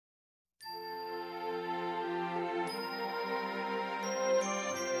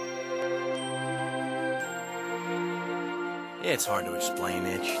It's hard to explain,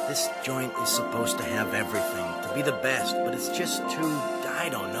 Itch. This joint is supposed to have everything, to be the best, but it's just too, I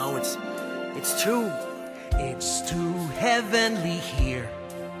don't know, it's too... It's too heavenly here.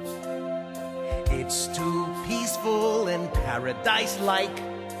 It's too peaceful and paradise-like.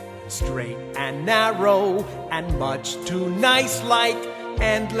 Straight and narrow and much too nice-like.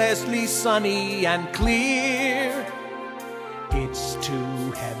 Endlessly sunny and clear. It's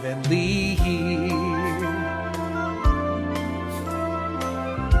too heavenly here.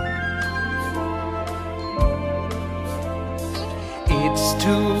 It's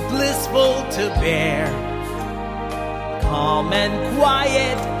too blissful to bear. Calm and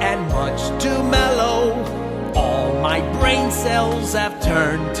quiet and much too mellow. All my brain cells have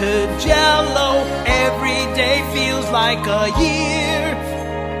turned to jello. Every day feels like a year.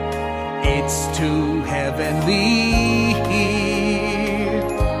 It's too heavenly here.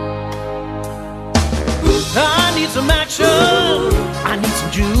 I need some action, I need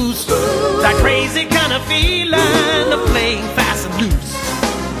some juice. That crazy kind of feeling of playing fast and loose.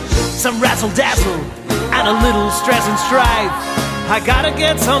 Some razzle-dazzle and a little stress and strife. I gotta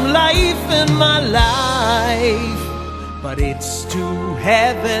get some life in my life. But it's too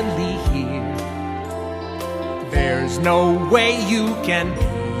heavenly here. There's no way you can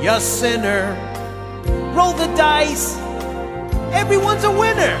be a sinner. Roll the dice, everyone's a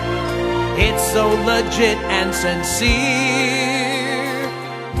winner. It's so legit and sincere.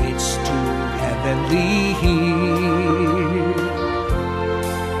 It's too heavenly here.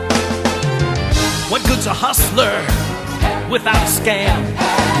 What good's a hustler without a scam?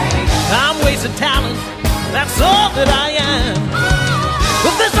 I'm wasting talent, that's all that I am.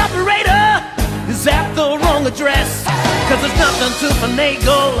 But this operator is at the wrong address, 'cause there's nothing to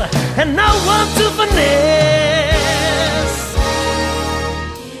finagle and no one to finesse.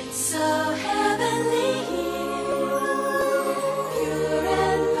 It's so heavenly here, pure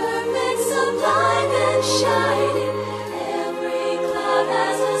and perfect, sublime and shining. Every cloud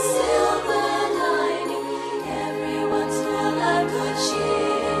has a silver lining, everyone's full of good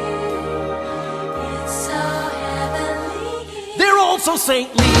cheer. It's so heavenly here. They're all so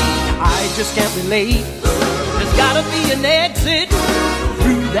saintly, I just can't relate. There's gotta be an exit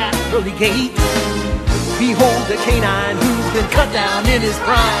through that pearly gate. Behold the canine who's been cut down in his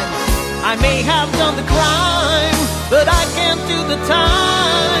prime. I may have done the crime, but I can't do the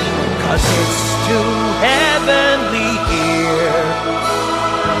time, 'cause it's too heavenly here.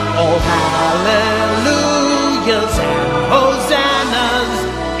 All hallelujahs and hosannas,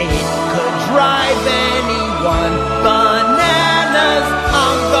 it could drive anyone bananas.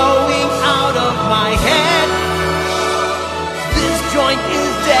 I'm going out of my head. This joint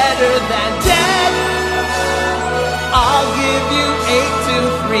is deader than dead. I'll give you 8 to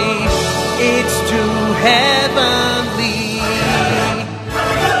 3.